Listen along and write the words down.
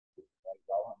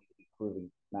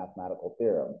proving mathematical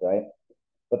theorems, right?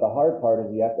 But the hard part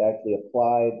is you have to actually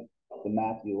apply the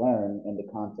math you learn in the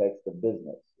context of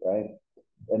business, right?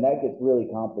 And that gets really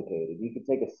complicated. You could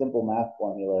take a simple math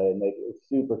formula and make it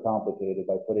super complicated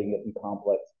by putting it in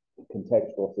complex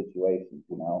contextual situations,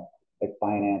 like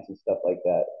finance and stuff like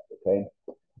that. Okay.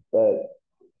 But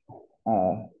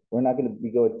we're not going to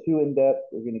be going too in depth.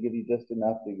 We're going to give you just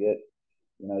enough to get,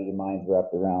 your mind's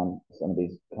wrapped around some of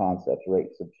these concepts,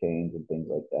 rates of change and things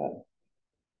like that.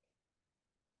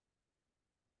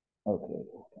 Okay.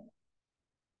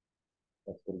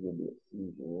 That's going to give you a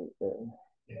seizure right there.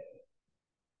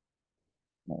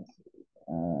 Let's see.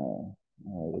 All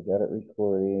right, we got it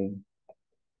recording.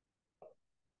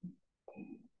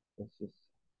 Let's just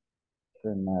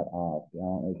turn that off. You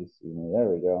don't need to see me. There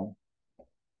we go.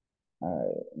 All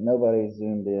right. Nobody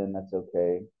zoomed in. That's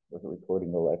okay. We're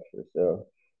recording the lecture. So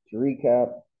to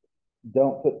recap,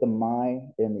 don't put the my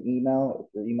in the email.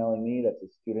 If you're emailing me, that's a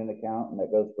student account, and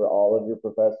that goes for all of your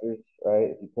professors,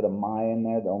 right? If you put a my in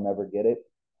there, they'll never get it.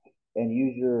 And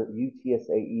use your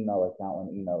UTSA email account when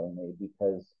emailing me,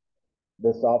 because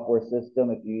the software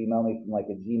system, if you email me from like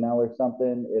a Gmail or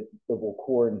something, it will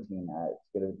quarantine that.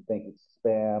 It's going to think it's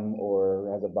spam or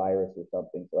has a virus or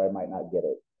something, so I might not get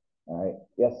it. All right.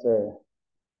 Yes, sir.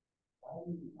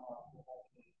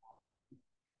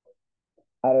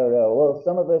 I don't know. Well,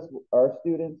 some of us are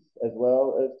students as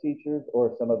well as teachers,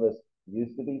 or some of us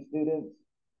used to be students.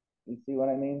 You see what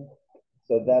I mean?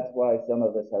 So that's why some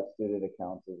of us have student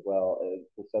accounts as well. And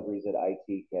for some reason,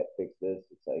 IT can't fix this.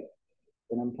 It's like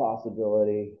an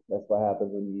impossibility. That's what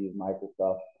happens when you use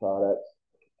Microsoft products.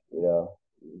 You know,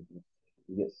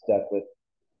 you get stuck with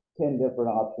 10 different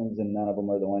options and none of them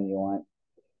are the one you want.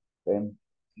 Okay.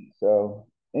 So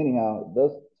anyhow,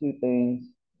 those two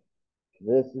things,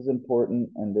 this is important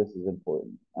and this is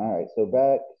important. All right. So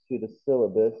back to the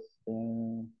syllabus.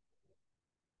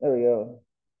 There we go.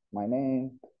 My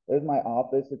name. There's my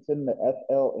office. It's in the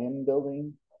FLN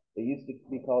building. It used to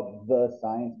be called the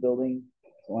Science Building.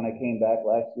 So when I came back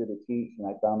last year to teach and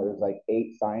I found there was like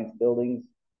 8 science buildings,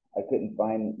 I couldn't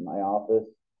find my office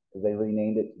because they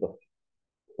renamed it to the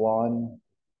Flan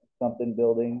something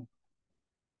building.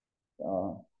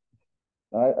 I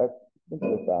think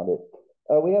I found it.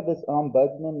 We have this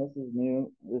ombudsman. This is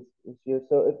new this year.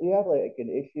 So if you have like an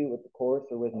issue with the course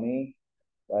or with me,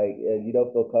 like you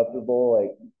don't feel comfortable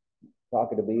like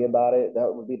talking to me about it,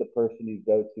 that would be the person you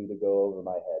go to go over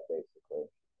my head, basically.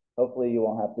 Hopefully you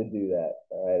won't have to do that.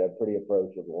 All right, I'm pretty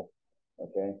approachable.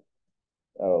 Okay,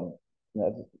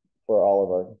 that's for all of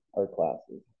our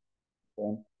classes.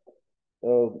 Okay,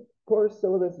 so course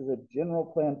syllabus is a general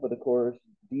plan for the course.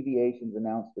 Deviations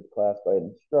announced to the class by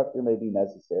an instructor may be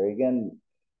necessary. Again,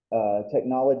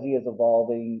 technology is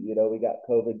evolving. We got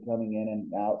COVID coming in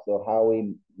and out, so how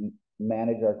we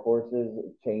manage our courses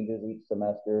changes each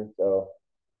semester. So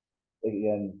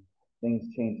again,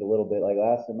 things changed a little bit. Like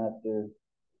last semester,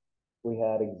 we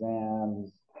had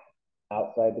exams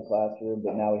outside the classroom,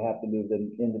 but now we have to move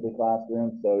them into the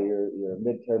classroom. So your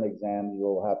midterm exams,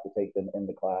 you'll have to take them in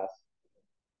the class.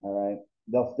 All right.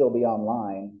 They'll still be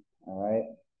online. All right.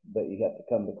 But you have to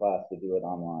come to class to do it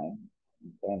online.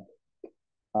 Okay.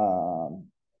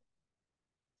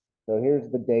 So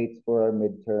here's the dates for our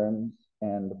midterms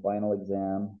and the final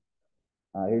exam.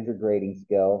 Here's your grading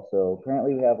scale. So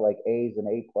currently we have like A's and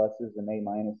A pluses and A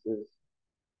minuses.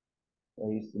 I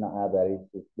used to not have that. It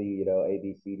used to just be, A,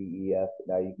 B, C, D, E, F.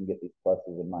 But now you can get these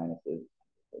pluses and minuses,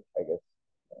 which I guess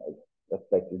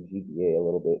affect your GPA a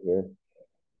little bit here.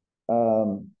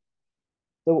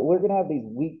 So we're going to have these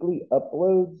weekly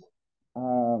uploads.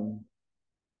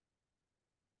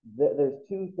 There's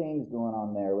 2 things going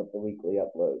on there with the weekly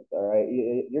uploads. All right.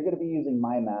 You're going to be using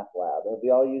MyMathLab. Have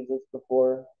you all used this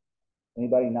before?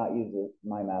 Anybody not used this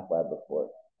MyMathLab before?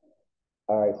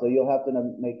 All right. So you'll have to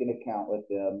make an account with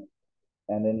them.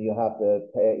 And then you have to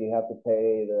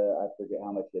pay I forget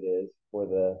how much it is for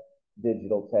the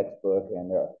digital textbook and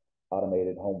their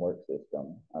automated homework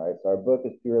system. All right, so our book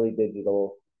is purely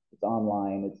digital. It's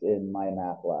online. It's in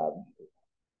MyMathLab.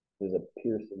 It's a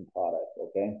Pearson product.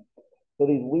 Okay, so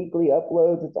these weekly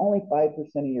uploads, it's only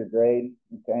 5% of your grade.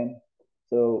 Okay,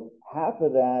 so half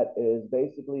of that is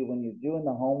basically when you're doing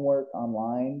the homework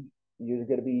online, you're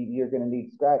gonna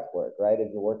need scratch work, right?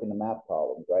 As you're working the math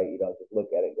problems, right? You don't just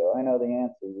look at it and go, I know the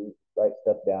answer. You write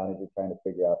stuff down as you're trying to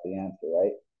figure out the answer,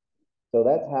 right? So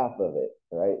that's half of it,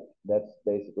 right? That's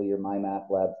basically your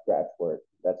MyMathLab scratch work.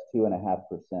 That's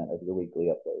 2.5% of your weekly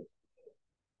uploads.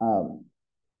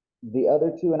 The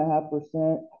other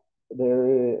 2.5%,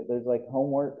 there's like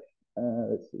homework.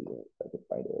 Let's see if I can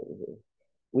find it over here.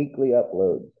 Weekly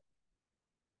uploads.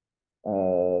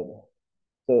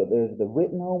 So So there's the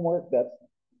written homework. That's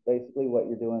basically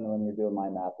what you're doing when you're doing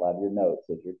MyMathLab, your notes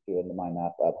as you're doing the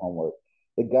MyMathLab homework.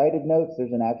 The guided notes,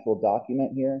 there's an actual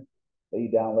document here that you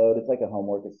download. It's like a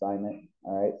homework assignment.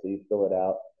 All right, so you fill it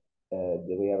out.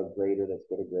 Do we have a grader that's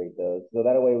going to grade those? So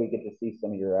that way we get to see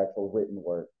some of your actual written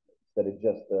work instead of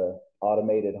just the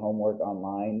automated homework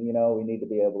online. You know, we need to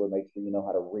be able to make sure you know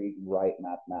how to read and write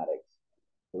mathematics.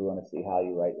 So we want to see how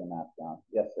you write your math down.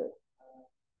 Yes, sir.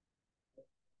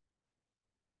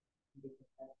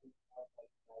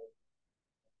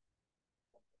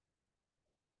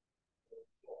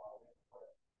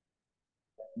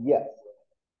 Yes,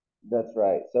 that's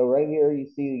right. So right here you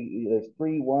see there's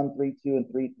 3-1, 3-2, and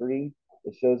 3-3.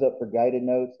 It shows up for guided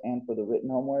notes and for the written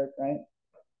homework, right?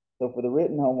 So for the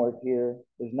written homework here,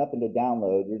 there's nothing to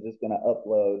download. You're just going to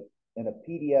upload in a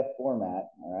PDF format,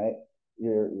 all right,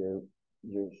 your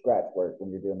scratch work when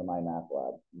you're doing the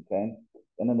MyMathLab, okay?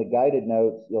 And then the guided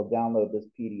notes, you'll download this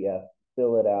PDF,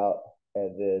 fill it out,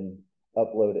 and then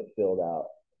upload it filled out.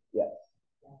 Yes.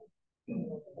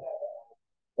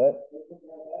 But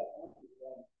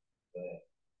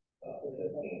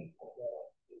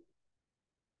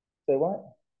say what?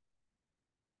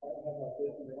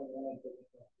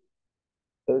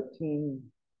 13.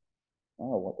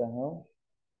 Oh, what the hell?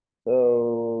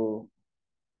 So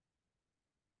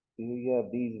you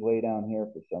have these way down here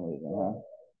for some reason, huh?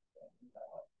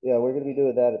 Yeah, we're gonna be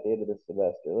doing that at the end of the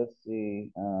semester. Let's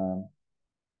see.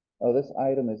 Oh, this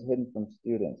item is hidden from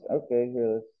students. Okay,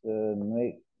 here, let's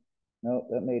make, no,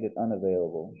 that made it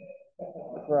unavailable.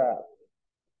 Crap.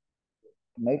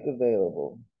 Make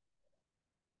available.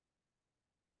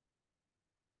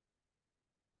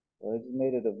 Well, I just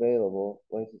made it available.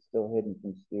 Why is it still hidden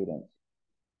from students?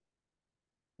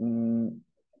 Mm,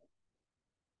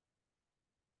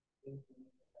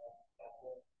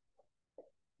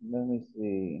 let me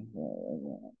see.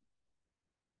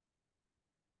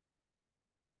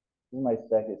 This is my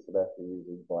second semester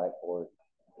using Blackboard.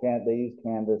 Can't they use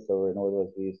Canvas over in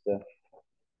Northwest Vista?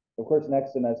 Of course,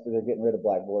 next semester they're getting rid of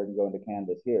Blackboard and going to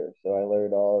Canvas here. So I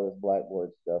learned all this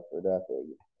Blackboard stuff for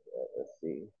nothing. Let's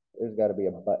see. There's got to be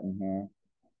a button here.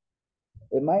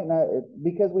 It might not,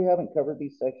 because we haven't covered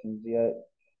these sections yet.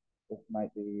 This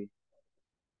might be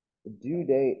the due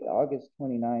date, August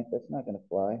 29th. That's not going to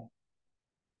fly.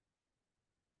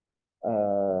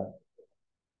 Uh,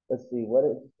 let's see. What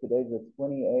is today's the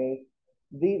 28th?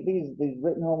 These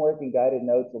written homework and guided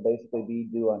notes will basically be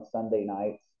due on Sunday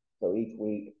nights. So each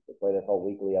week, that's why they're called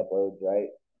weekly uploads, right?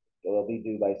 So they'll be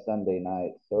due by Sunday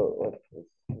night. So let's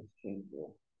change that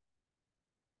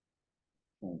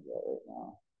right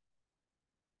now.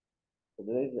 So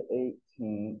today's the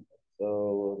 18th.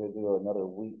 So we're gonna do another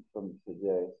week from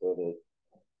today. So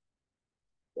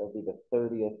that'll be the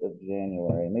 30th of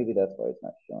January. Maybe that's why it's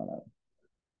not showing up.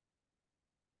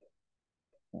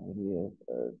 30th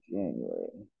of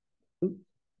January. Oops.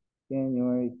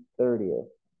 January 30th.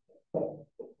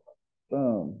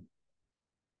 Boom.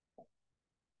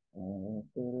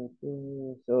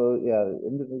 So yeah,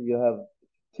 you have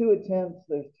two attempts.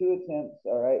 There's two attempts,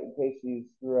 all right, in case you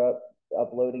screw up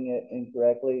uploading it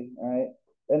incorrectly, all right?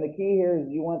 And the key here is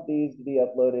you want these to be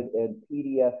uploaded in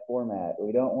PDF format.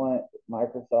 We don't want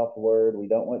Microsoft Word. We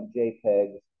don't want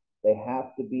JPEGs. They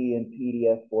have to be in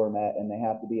PDF format and they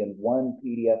have to be in one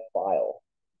PDF file,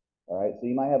 all right? So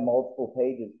you might have multiple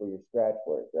pages for your scratch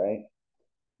work, right?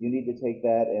 You need to take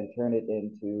that and turn it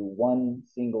into one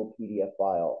single PDF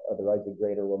file. Otherwise, the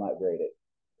grader will not grade it.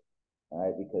 All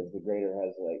right, because the grader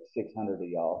has like 600 of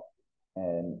y'all.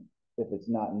 And if it's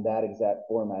not in that exact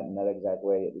format, in that exact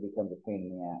way, it becomes a pain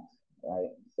in the ass,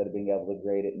 right? Instead of being able to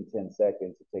grade it in 10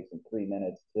 seconds, it takes them 3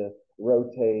 minutes to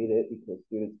rotate it because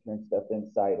students turn stuff in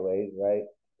sideways, right?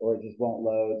 Or it just won't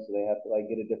load, so they have to like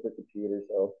get a different computer.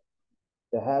 So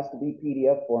it has to be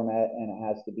PDF format and it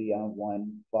has to be on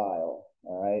one file.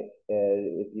 All right.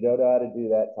 If you don't know how to do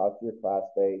that, talk to your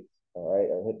classmates. All right.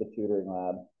 Or hit the tutoring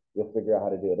lab. You'll figure out how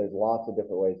to do it. There's lots of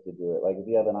different ways to do it. Like if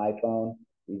you have an iPhone,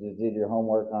 you just did your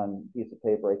homework on a piece of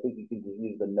paper. I think you can just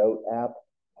use the Note app,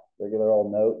 regular old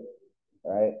Note.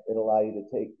 All right. It'll allow you to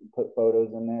put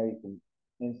photos in there. You can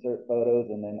insert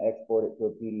photos and then export it to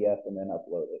a PDF and then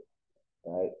upload it.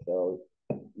 All right. So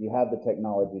you have the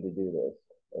technology to do this.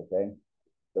 Okay.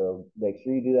 So make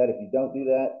sure you do that. If you don't do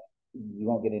that, you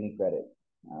won't get any credit.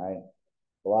 All right.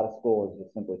 A lot of school is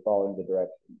just simply following the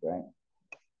directions, right?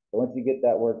 So once you get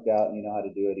that worked out and you know how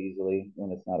to do it easily,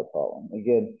 then it's not a problem.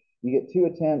 Again, you get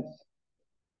two attempts.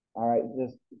 All right,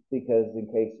 just because in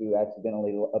case you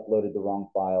accidentally uploaded the wrong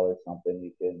file or something,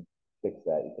 you can fix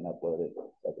that. You can upload it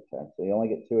second time. So you only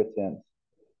get two attempts.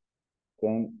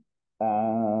 Okay.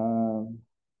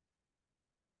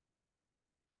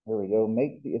 Here we go.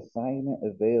 Make the assignment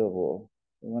available.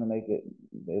 We want to make it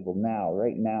available now,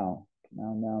 right now.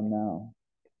 Now.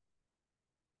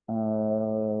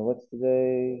 What's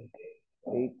today?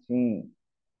 18th.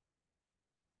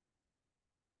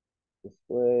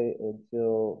 Display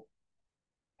until,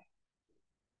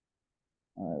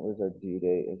 all right, where's our due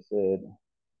date? It said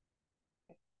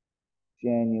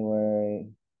January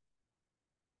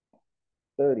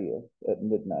 30th at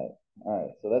midnight. All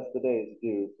right, so that's the day it's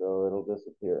due, so it'll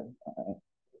disappear. All right.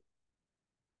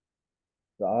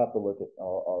 So I'll have to look at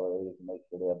all of these and make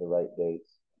sure they have the right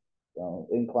dates. So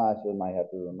in class, you might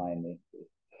have to remind me.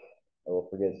 I will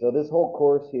forget. So this whole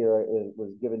course here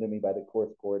was given to me by the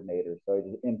course coordinator. So I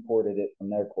just imported it from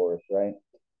their course, right?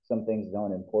 Some things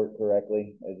don't import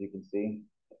correctly, as you can see.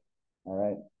 All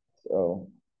right. So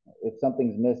if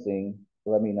something's missing,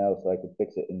 let me know so I can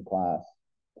fix it in class.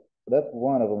 So that's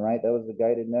one of them, right? That was the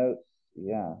guided notes.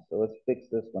 Yeah. So let's fix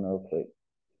this one real quick.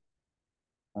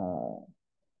 So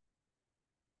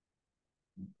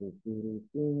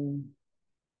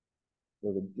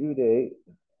the due date,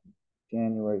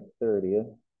 January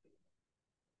 30th.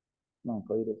 Come on,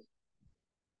 play this.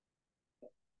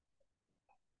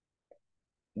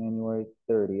 January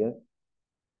 30th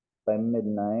by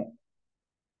midnight.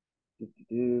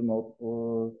 Do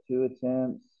multiple 2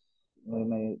 attempts. We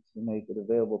may make it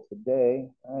available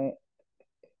today, right?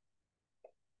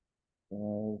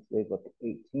 Today's what, the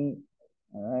 18th,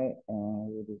 all right?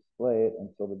 And we'll display it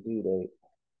until the due date.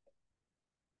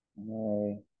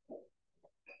 January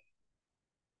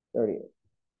 30th.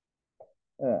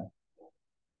 Yeah.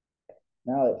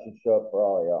 Now that should show up for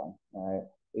all of y'all. All right.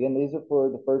 Again, these are for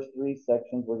the first 3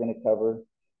 sections we're going to cover.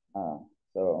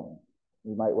 So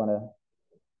you might want to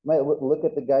look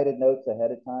at the guided notes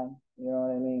ahead of time. You know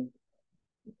what I mean?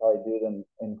 You probably do them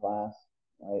in class,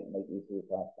 right? Make use of your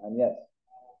class time. Yes.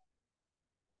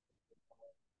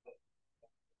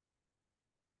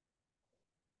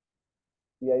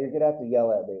 Yeah, you're gonna have to yell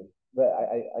at me, but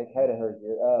I kind of heard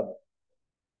you.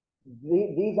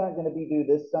 These aren't going to be due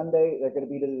this Sunday. They're going to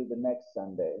be due the next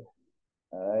Sunday.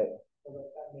 All right.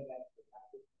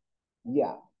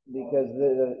 Yeah, because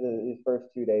these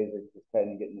first 2 days are just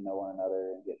kind of getting to know one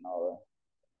another and getting all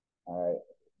right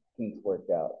kinks worked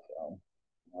out. So,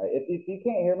 all right. If you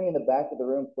can't hear me in the back of the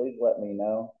room, please let me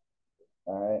know.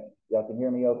 All right. Y'all can hear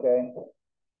me okay?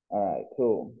 All right.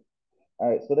 Cool. All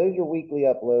right. So there's your weekly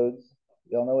uploads.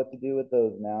 Y'all know what to do with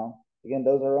those now. Again,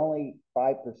 those are only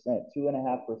 5%,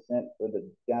 2.5% for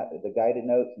the guided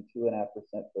notes and 2.5%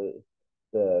 for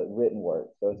the written work.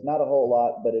 So it's not a whole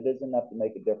lot, but it is enough to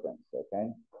make a difference,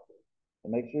 okay? So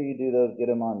make sure you do those, get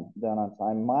them done on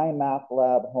time. My Math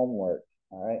Lab homework,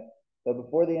 all right? So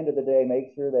before the end of the day,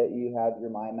 make sure that you have your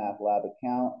My Math Lab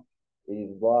account, that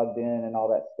you've logged in and all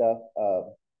that stuff.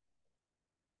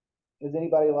 Is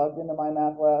anybody logged into My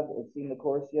Math Lab and seen the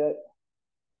course yet?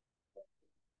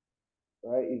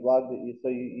 Right, you've logged it, so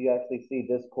you actually see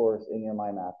this course in your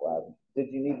My Math Lab. Did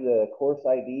you need the course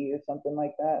ID or something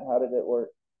like that? How did it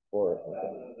work for it?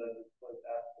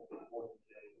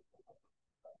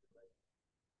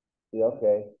 Yeah,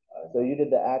 okay. So you did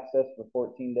the access for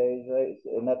 14 days, right?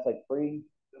 And that's like free?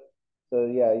 So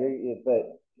yeah,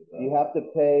 but you have to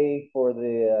pay for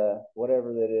the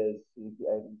whatever that is.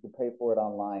 You can pay for it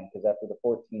online because after the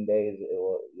 14 days,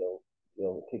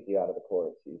 you'll kick you out of the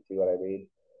course. You see what I mean?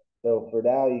 So for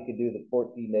now, you could do the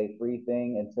 14-day free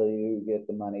thing until you get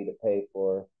the money to pay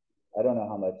for. I don't know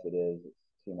how much it is. It's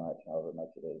too much, however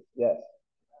much it is. Yes.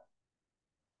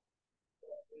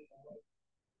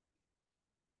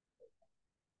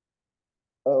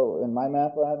 Oh, in my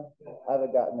math lab, I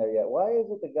haven't gotten there yet. Why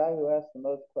is it the guy who asks the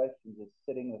most questions is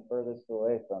sitting the furthest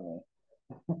away from me?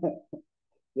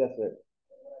 Yes, sir.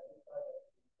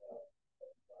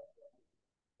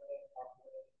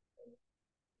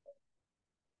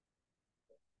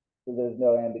 So there's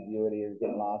no ambiguity or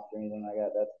getting lost or anything like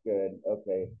that. That's good.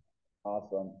 Okay.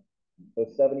 Awesome. So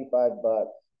 75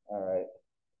 bucks. All right.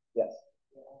 Yes.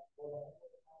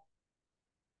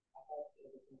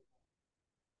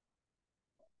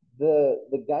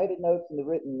 The guided notes and the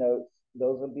written notes,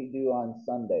 those will be due on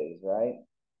Sundays, right?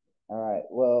 All right.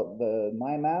 Well, the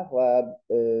My Math Lab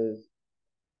is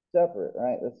separate,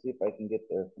 right? Let's see if I can get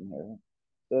there from here.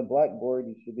 So in Blackboard,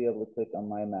 you should be able to click on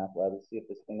My Math Lab and see if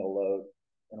this thing will load,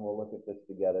 and we'll look at this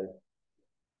together.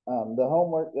 The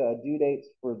homework due dates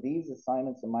for these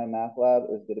assignments in My Math Lab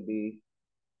is going to be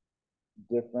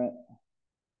different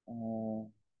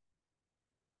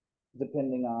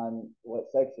depending on what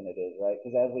section it is, right?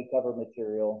 Because as we cover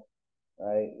material,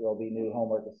 right, there'll be new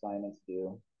homework assignments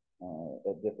due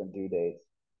at different due dates.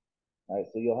 All right,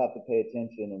 so you'll have to pay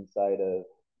attention inside of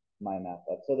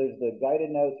MyMathLab. So there's the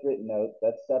guided notes, written notes,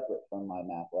 that's separate from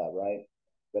MyMathLab, right?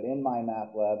 But in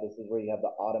MyMathLab, this is where you have the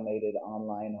automated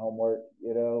online homework,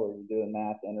 where you're doing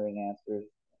math, entering answers.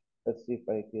 Let's see if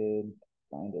I could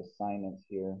find assignments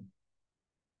here.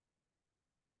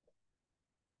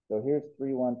 So here's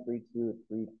 3132,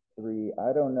 33.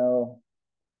 I don't know,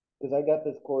 because I got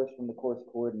this course from the course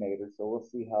coordinator, so we'll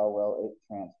see how well it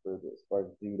transfers as far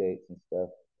as due dates and stuff.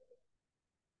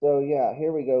 So yeah,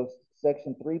 here we go.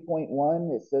 Section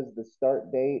 3.1, it says the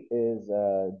start date is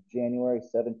January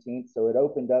 17th. So it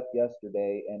opened up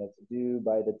yesterday and it's due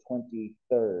by the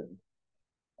 23rd.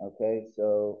 Okay,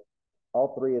 so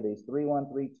all three of these,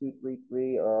 3.1, 3.2,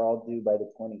 3.3 are all due by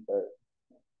the 23rd.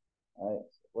 All right,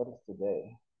 so what is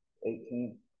today?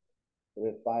 18th. So we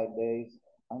have 5 days.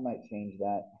 I might change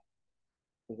that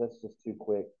because that's just too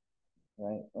quick,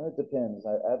 right? Well, it depends.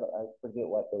 I forget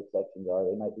what those sections are.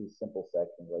 They might be simple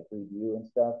sections like review and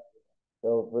stuff.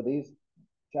 So for these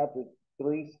chapter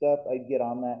 3 stuff, I'd get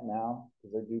on that now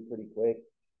because they're due pretty quick.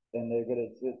 Then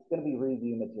it's gonna be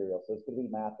review material, so it's gonna be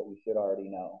math that we should already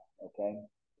know. Okay,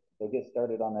 so get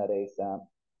started on that ASAP.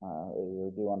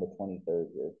 We're due on the 23rd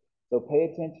here. So pay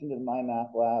attention to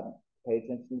MyMathLab. Pay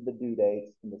attention to the due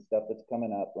dates and the stuff that's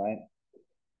coming up, right?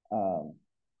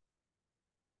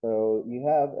 So you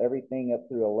have everything up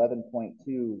through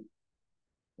 11.2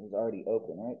 is already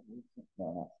open, right?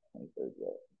 No, not 23rd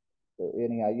yet. So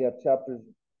anyhow, you have chapters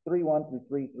 3.1 through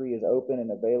 3.3 is open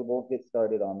and available. Get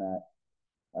started on that.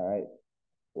 All right.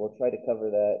 We'll try to cover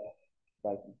that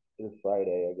by through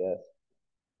Friday, I guess.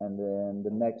 And then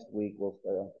the next week we'll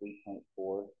start on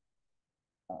 3.4.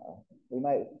 We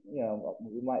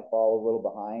might fall a little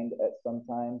behind at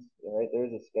sometimes. Right?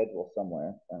 There's a schedule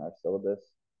somewhere in our syllabus.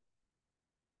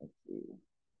 Let's see.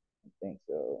 I think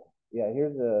so. Yeah,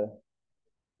 here's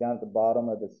down at the bottom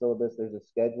of the syllabus, there's a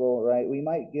schedule, right? We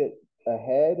might get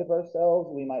ahead of ourselves.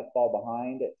 We might fall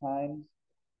behind at times.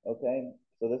 Okay,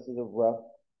 so this is a rough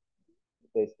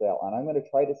basically outline. I'm going to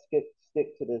try to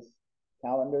stick to this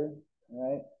calendar,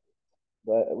 right?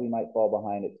 But we might fall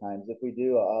behind at times. If we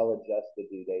do, I'll adjust the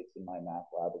due dates in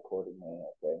MyMathLab accordingly.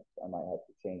 Okay, so I might have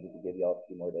to change it to give y'all a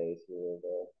few more days here or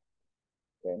there.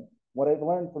 Okay, what I've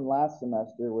learned from last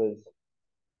semester was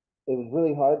it was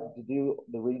really hard to do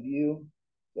the review.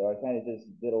 So I kind of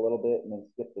just did a little bit and then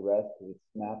skipped the rest because it's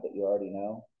math that you already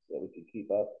know so that we could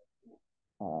keep up.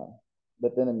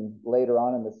 But then later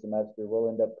on in the semester, we'll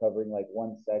end up covering like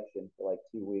one section for like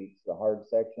 2 weeks. The hard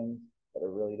sections that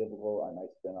are really difficult, I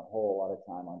might spend a whole lot of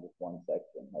time on just one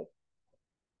section.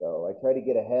 So I try to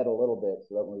get ahead a little bit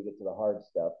so that when we get to the hard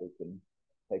stuff, we can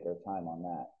take our time on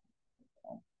that.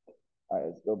 All right,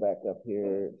 let's go back up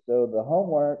here. So the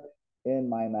homework in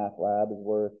MyMathLab is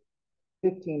worth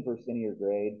 15% of your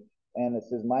grade. And it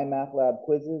says MyMathLab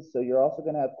quizzes. So you're also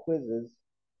going to have quizzes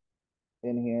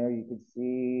in here. You can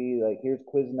see, like, here's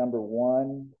quiz number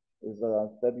 1 is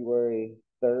February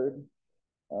 3rd.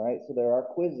 All right, so there are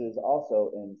quizzes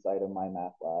also inside of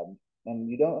MyMathLab. And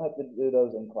you don't have to do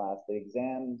those in class. The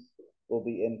exams will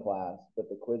be in class, but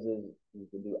the quizzes you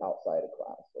can do outside of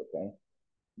class, okay?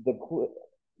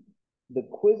 The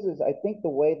quizzes, I think the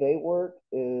way they work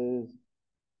is,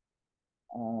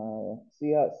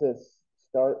 see how it says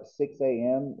start 6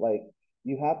 a.m.? Like,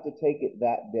 you have to take it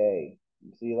that day.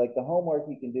 You see, like the homework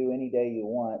you can do any day you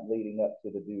want leading up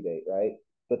to the due date, right?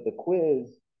 But the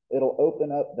quiz, it'll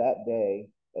open up that day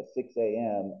at 6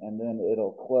 a.m. and then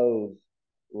it'll close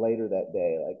later that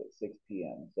day, like at 6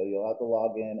 p.m. So you'll have to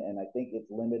log in, and I think it's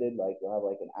limited, like you'll have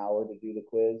like an hour to do the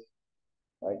quiz.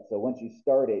 Right. So once you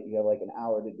start it, you have like an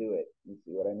hour to do it. You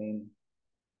see what I mean?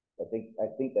 I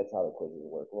think that's how the quizzes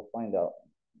work. We'll find out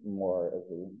more as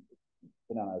we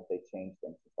depending on if they change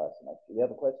things this last semester. Do you have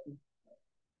a question?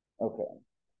 Okay.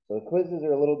 So the quizzes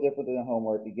are a little different than the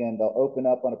homework. Again, they'll open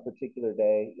up on a particular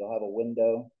day. You'll have a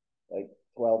window, like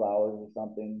 12 hours or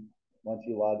something. Once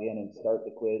you log in and start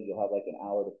the quiz, you'll have like an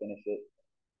hour to finish it.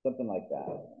 Something like that.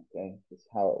 Okay. That's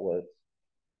how it works.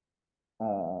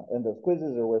 And those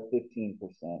quizzes are worth 15%.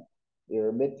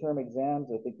 Your midterm exams,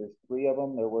 I think there's 3 of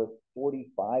them, they're worth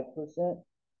 45%. So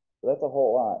that's a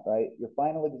whole lot, right? Your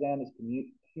final exam is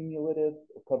cumulative.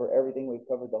 It'll cover everything we've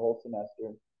covered the whole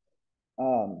semester.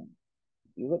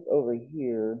 If you look over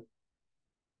here,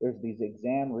 there's these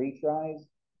exam retries,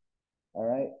 all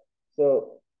right?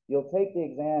 So you'll take the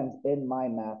exams in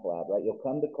MyMathLab, right? You'll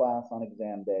come to class on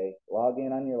exam day, log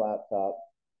in on your laptop,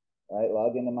 right?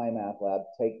 Log into MyMathLab,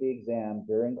 take the exam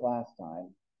during class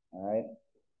time, all right?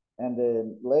 And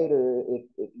then later, if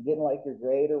you didn't like your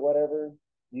grade or whatever,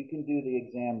 you can do the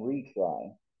exam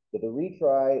retry. But the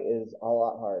retry is a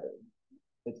lot harder.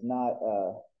 It's not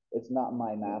it's not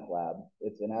MyMathLab.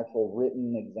 It's an actual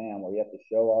written exam where you have to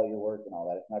show all your work and all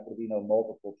that. It's not going to be no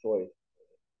multiple choice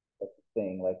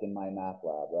thing like in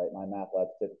MyMathLab, right?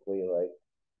 MyMathLab's typically like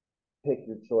pick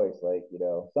your choice. Like,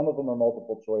 some of them are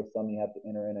multiple choice, some you have to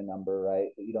enter in a number, right?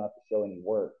 But you don't have to show any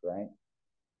work, right?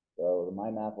 So the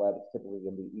MyMathLab is typically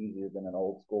going to be easier than an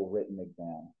old school written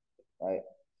exam, right?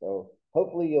 So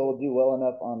hopefully you'll do well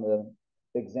enough on the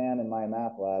exam in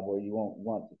MyMathLab where you won't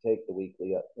want to take the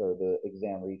weekly or the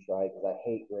exam retry, because I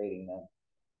hate grading them.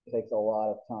 It takes a lot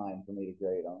of time for me to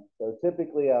grade them. So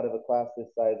typically out of a class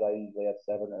this size, I usually have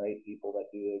 7 or 8 people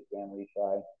that do the exam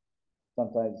retry.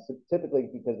 Sometimes, typically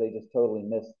because they just totally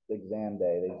missed the exam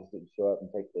day. They just didn't show up and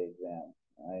take the exam,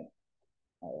 right?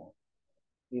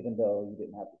 Even though you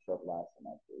didn't have to show up last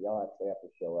semester. Y'all actually have to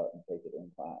show up and take it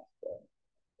in class. But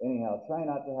anyhow, try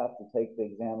not to have to take the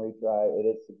exam retry. It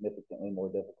is significantly more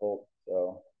difficult.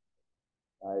 So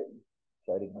I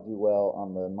try to do well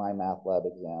on the MyMathLab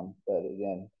exam. But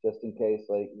again, just in case,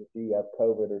 like if you have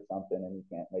COVID or something and you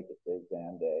can't make it to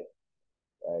exam day,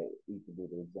 right, you can do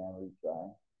the exam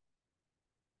retry.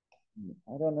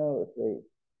 I don't know if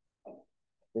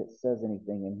it says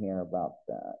anything in here about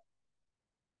that.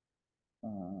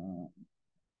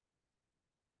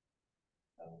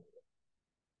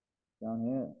 Down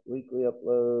here, weekly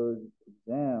uploads,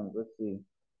 exams. Let's see.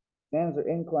 Exams are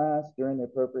in class during the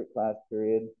appropriate class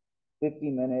period. 50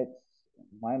 minutes.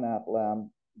 MyMathLab.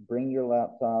 Bring your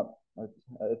laptop.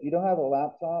 If you don't have a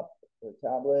laptop or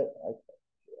tablet, I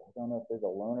don't know if there's a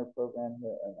loaner program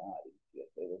here or not. Yes,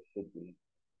 there should be.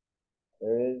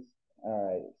 There is. All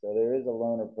right. So there is a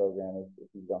loaner program if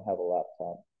you don't have a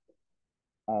laptop.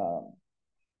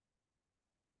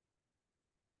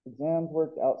 Exams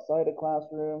worked outside a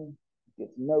classroom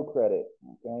gets no credit.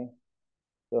 Okay.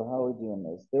 So how are we doing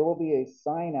this? There will be a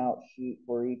sign out sheet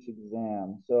for each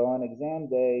exam. So on exam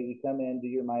day, you come in, do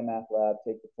your MyMathLab,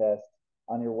 take the test.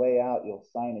 On your way out, you'll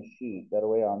sign a sheet. That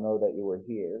way I'll know that you were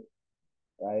here,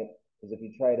 right? Because if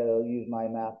you try to use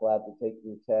MyMathLab to take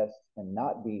your test and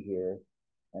not be here,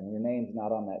 and your name's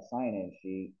not on that sign-in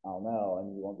sheet, I'll know,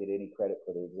 and you won't get any credit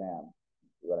for the exam.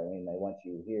 See what I mean? They want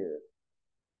you here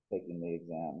taking the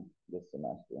exam this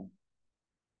semester.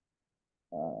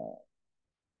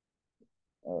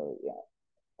 Yeah.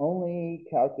 Only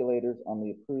calculators on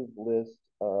the approved list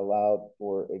are allowed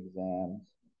for exams.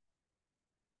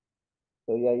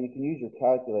 So yeah, you can use your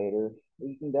calculator.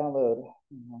 You can download.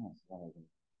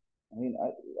 I mean,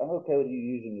 I'm okay with you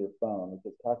using your phone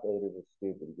because calculators are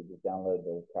stupid. You can just download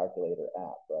the calculator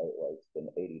app, right? Like spend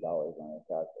 $80 on a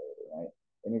calculator, right?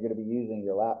 And you're going to be using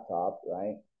your laptop,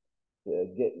 right, to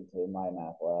get into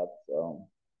MyMathLab. So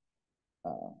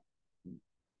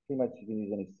pretty much you can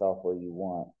use any software you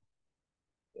want.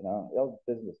 Y'all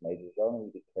business majors, y'all don't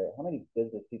need to care. How many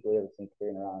business people you ever seen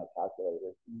carrying around a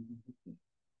calculator?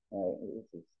 All right,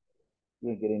 you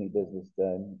don't get any business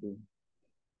done.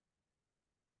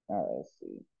 All right, let's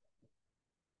see.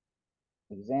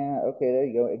 Exam, okay, there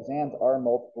you go. Exams are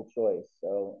multiple choice.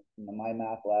 So in the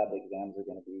MyMathLab, exams are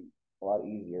going to be a lot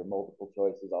easier. Multiple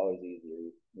choice is always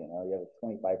easier. You have a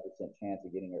 25% chance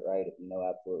of getting it right if you know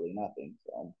absolutely nothing.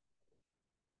 So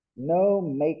no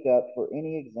makeup for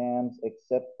any exams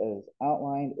except as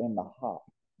outlined in the HOP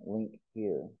link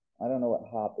here. I don't know what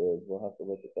HOP is. We'll have to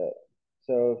look at that.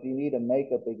 So if you need a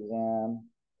makeup exam,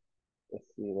 let's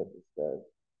see what this does.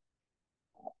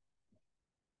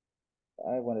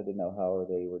 I wanted to know how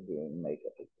they were doing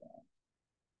makeup exams.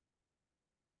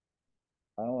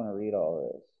 I don't want to read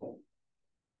all this.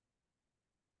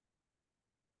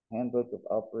 Handbook of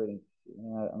operating.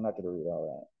 I'm not going to read all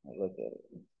that. I look at it.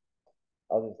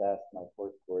 I'll just ask my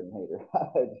course coordinator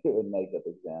how to do a makeup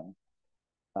exam.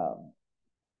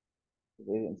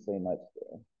 They didn't say much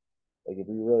there. Like if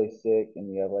you're really sick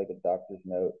and you have like a doctor's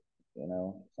note,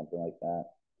 something like that,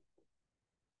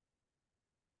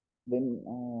 then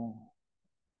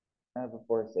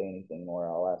before I say anything more,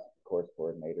 I'll ask the course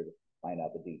coordinator to find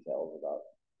out the details about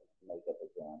makeup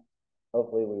exams.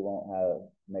 Hopefully we won't have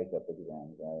makeup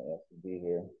exams. I have to be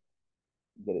here,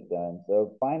 get it done.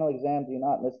 So final exam, do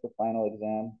not miss the final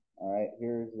exam. All right,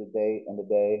 here's the date and the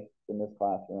day in this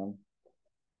classroom.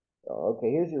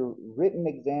 Okay, here's your written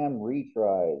exam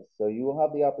retries. So you will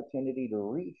have the opportunity to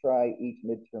retry each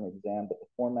midterm exam, but the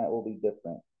format will be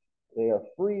different. They are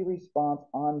free response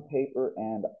on paper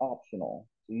and optional.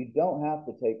 So you don't have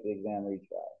to take the exam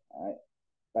retry. All right.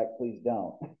 In fact, please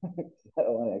don't. I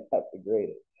don't want to have to grade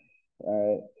it.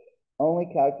 All right.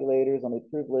 Only calculators on the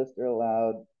approved list are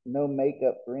allowed. No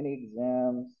makeup for any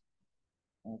exams.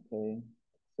 Okay.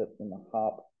 Except in the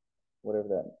HOP, whatever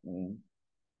that means.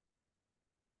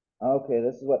 Okay,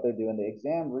 this is what they're doing. The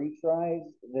exam retries,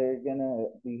 they're gonna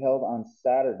be held on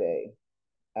Saturday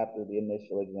after the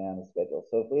initial exam is scheduled.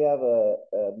 So if we have a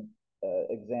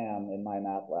exam in my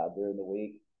math lab during the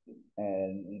week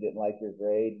and you didn't like your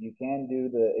grade, you can do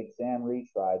the exam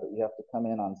retry, but you have to come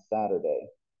in on Saturday.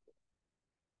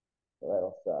 So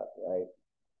that'll suck, right?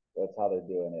 That's how they're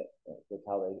doing it. That's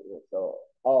how they. So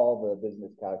all the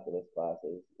business calculus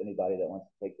classes, anybody that wants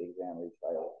to take the exam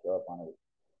retry will show up on a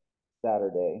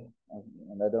Saturday,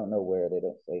 and I don't know where. They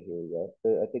don't say here yet.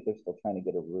 I think they're still trying to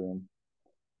get a room.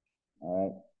 All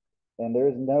right, and there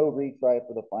is no retry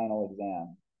for the final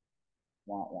exam.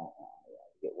 Want.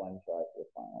 Yeah, get one try for the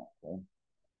final. Okay.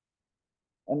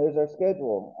 And there's our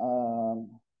schedule.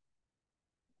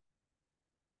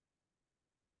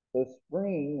 So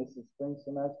spring, this is spring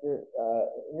semester.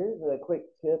 Here's a quick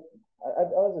tip. I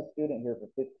was a student here for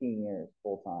 15 years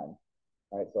full time.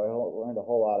 All right, so I learned a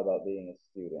whole lot about being a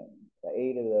student.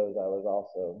 8 of those, I was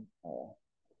also a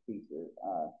teacher.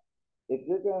 If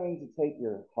you're going to take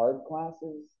your hard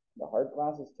classes, the hard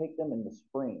classes, take them in the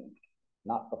spring,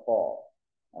 not the fall.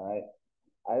 All right.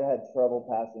 I had trouble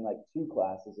passing like 2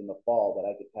 classes in the fall, but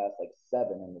I could pass like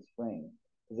 7 in the spring.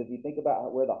 Because if you think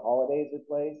about where the holidays are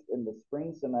placed in the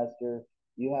spring semester,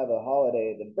 you have a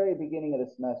holiday at the very beginning of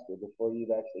the semester before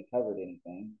you've actually covered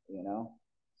anything, you know?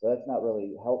 So that's not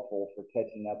really helpful for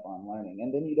catching up on learning.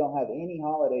 And then you don't have any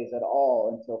holidays at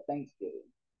all until Thanksgiving.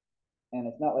 And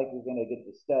it's not like you're going to get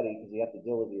to study because you have to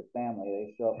deal with your family.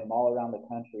 They show up from all around the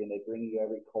country and they bring you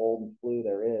every cold and flu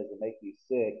there is and make you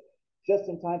sick just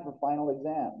in time for final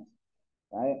exams,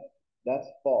 right? That's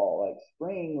fall. Like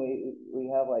spring, we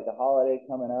have like a holiday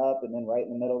coming up, and then right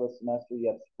in the middle of the semester, you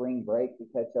have spring break to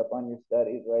catch up on your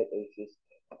studies, right? There's just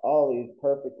all these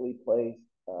perfectly placed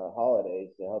holidays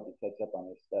to help you catch up on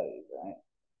your studies, right?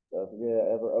 So if you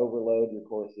ever overload your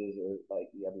courses or like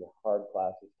you have your hard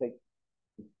classes, take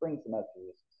spring semester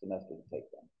to take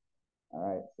them. All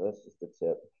right, so that's just a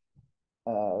tip.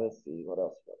 Let's see, what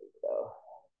else should we go?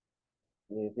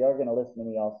 If y'all are going to listen to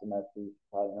me all semester, you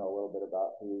probably know a little bit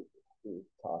about who's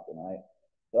talking, right?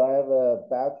 So I have a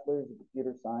bachelor's in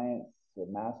computer science, a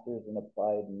master's in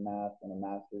applied math, and a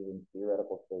master's in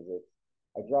theoretical physics.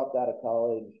 I dropped out of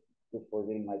college before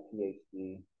getting my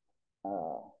PhD.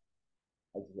 Uh,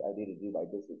 I needed to do my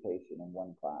dissertation in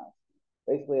one class.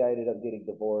 Basically, I ended up getting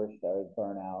divorced. I was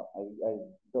burnt out. I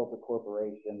built a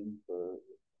corporation for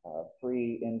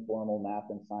free informal math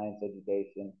and science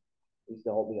education. We used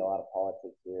to hold me a lot of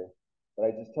politics here, but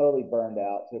I just totally burned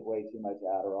out. Took way too much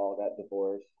Adderall. Got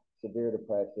divorced. Severe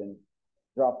depression.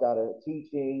 Dropped out of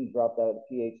teaching. Dropped out of the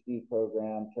PhD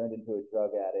program. Turned into a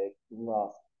drug addict.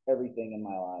 Lost everything in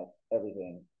my life.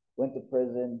 Everything. Went to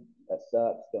prison. That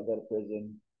sucks. Don't go to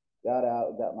prison. Got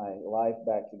out, got my life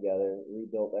back together,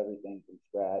 rebuilt everything from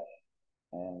scratch,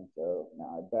 and so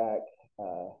now I'm back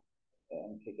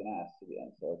and kicking ass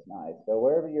again. So it's nice. So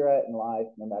wherever you're at in life,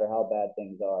 no matter how bad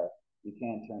things are, you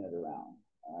can turn it around.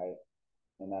 All right,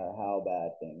 no matter how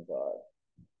bad things are.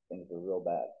 Things were real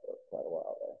bad for quite a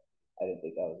while there. I didn't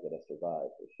think I was going to survive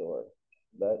for sure,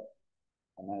 but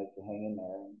I managed to hang in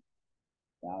there. And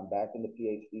now I'm back in the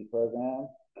PhD program.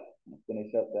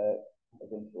 Finish up that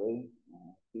eventually.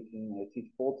 I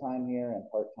teach full time here and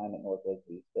part time at Northwest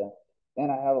Vista. And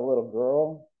I have a little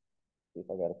girl. See if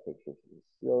I got a picture. She's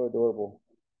so adorable.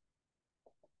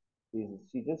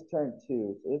 She just turned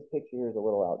 2, so this picture here is a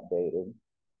little outdated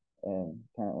and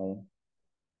apparently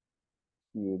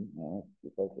skewed. Let's see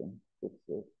if I can fix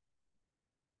this.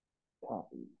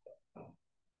 Copy.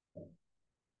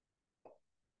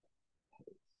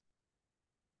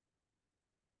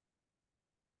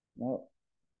 No,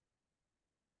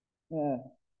 yeah,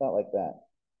 not like that.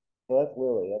 So that's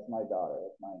Lily. That's my daughter.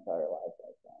 That's my entire life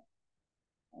right now.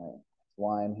 All right, that's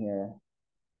why I'm here.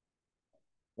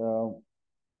 So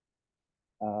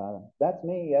that's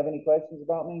me. You have any questions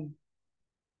about me?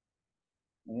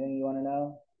 Anything you want to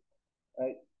know?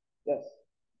 Right? Yes.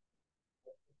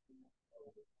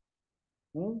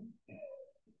 Hmm?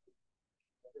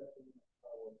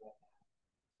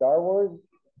 Star Wars?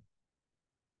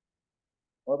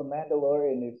 Well, the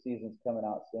Mandalorian new season's coming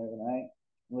out soon, right?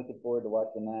 I'm looking forward to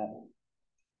watching that.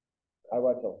 I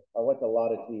watch a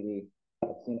lot of TV.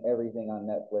 I've seen everything on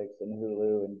Netflix and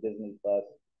Hulu and Disney Plus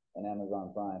and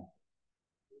Amazon Prime.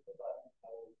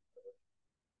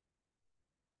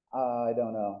 I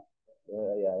don't know.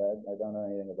 Yeah, I don't know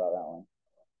anything about that one.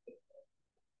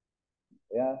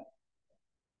 Yeah.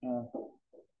 Uh,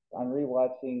 I'm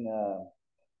rewatching.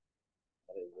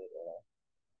 What is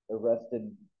it?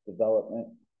 Arrested Development.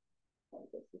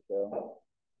 That's the show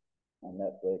on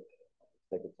Netflix.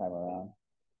 Second time around.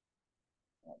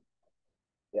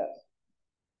 Yes.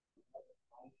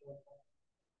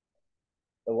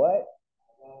 The what?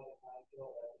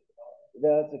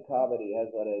 That's a comedy. It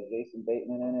has what, a Jason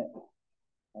Bateman in it,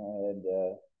 and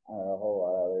I don't know, a whole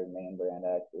lot of other name brand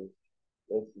actors.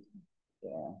 This is,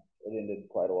 yeah, it ended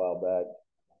quite a while back,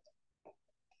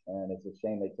 and it's a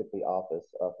shame they took The Office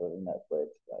off of Netflix.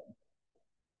 But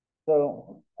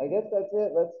so I guess that's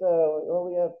it. Let's well,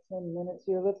 we have 10 minutes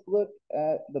here. Let's look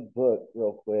at the book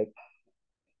real quick.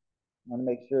 I want to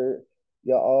make sure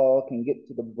y'all all can get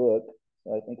to the book.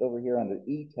 So I think over here under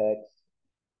e-text,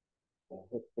 I'll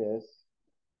hit this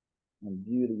and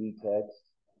view the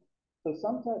e-text. So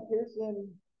sometimes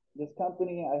Pearson, this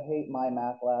company, I hate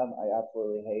MyMathLab. I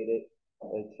absolutely hate it.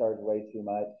 They charge way too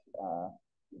much.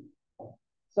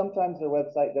 Sometimes their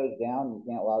website goes down and you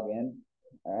can't log in.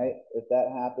 All right. If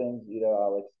that happens,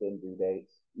 I'll extend due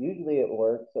dates. Usually it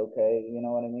works okay, you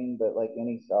know what I mean? But like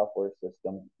any software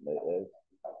system, there's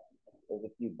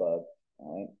a few bugs.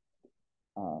 All right.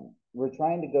 We're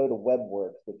trying to go to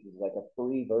WebWorks, which is like a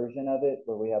free version of it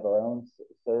where we have our own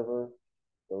server,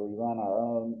 where we run our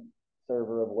own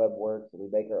server of WebWorks, we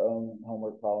make our own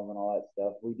homework problem and all that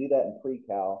stuff. We do that in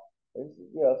pre-cal.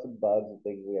 There's some bugs and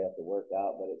things we have to work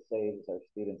out, but it saves our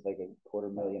students like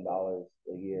 $250,000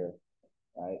 a year,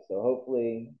 right? So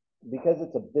hopefully, because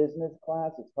it's a business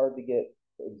class, it's hard to get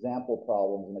example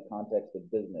problems in the context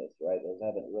of business, right? Those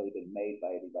haven't really been made by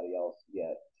anybody else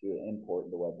yet to import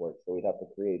into WebWorks. So we'd have to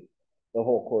create the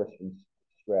whole course from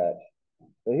scratch.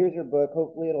 So here's your book.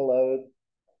 Hopefully it'll load.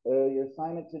 Your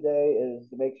assignment today is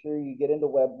to make sure you get into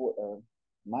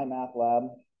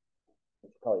MyMathLab.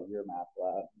 Let's call it Your Math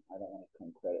Lab. I don't want to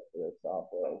claim credit for this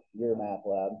software. Your Math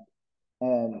Lab.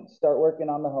 And start working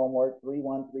on the homework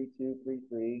 3-1, 3-2,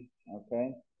 3-3.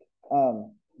 Okay.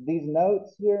 These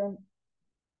notes here,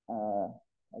 I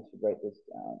should write this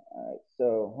down. All right.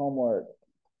 So homework.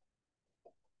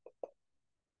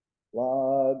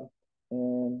 Log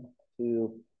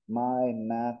into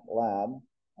MyMathLab. All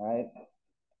right.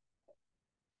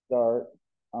 Start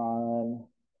on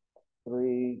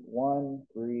 3-1,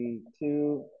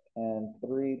 3-2, and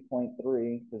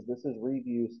 3.3, because this is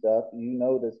review stuff. You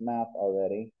know this math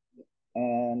already.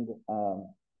 And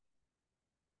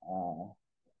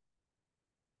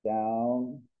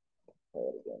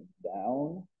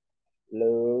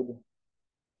download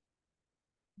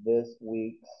this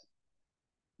week's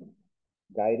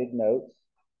guided notes,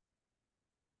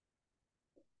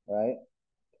 right?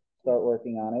 Start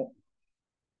working on it.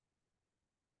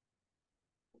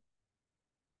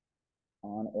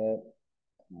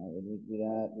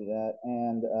 Do that.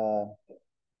 And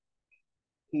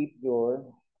keep your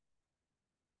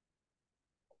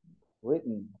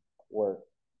written work,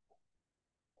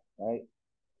 right?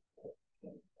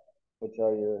 Which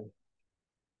are your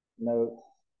notes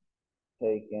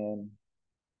taken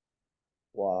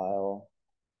while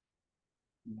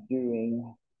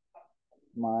doing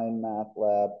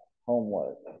MyMathLab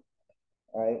homework,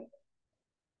 right?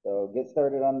 So get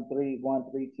started on 3-1,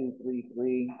 3-2,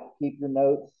 3-3. Keep your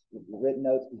notes, your written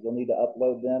notes, because you'll need to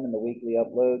upload them in the weekly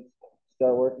uploads.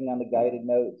 Start working on the guided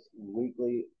notes,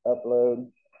 weekly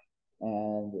upload.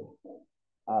 And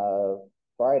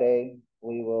Friday,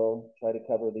 we will try to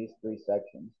cover these 3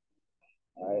 sections,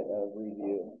 all right, of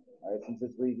review. All right, since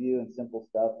it's review and simple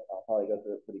stuff, I'll probably go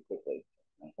through it pretty quickly,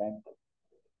 okay?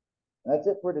 And that's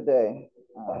it for today.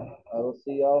 I will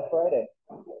see y'all Friday.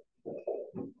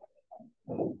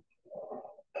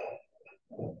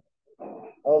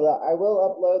 I will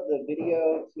upload the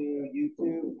video to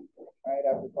YouTube right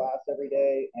after class every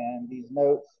day, and these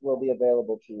notes will be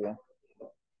available to you.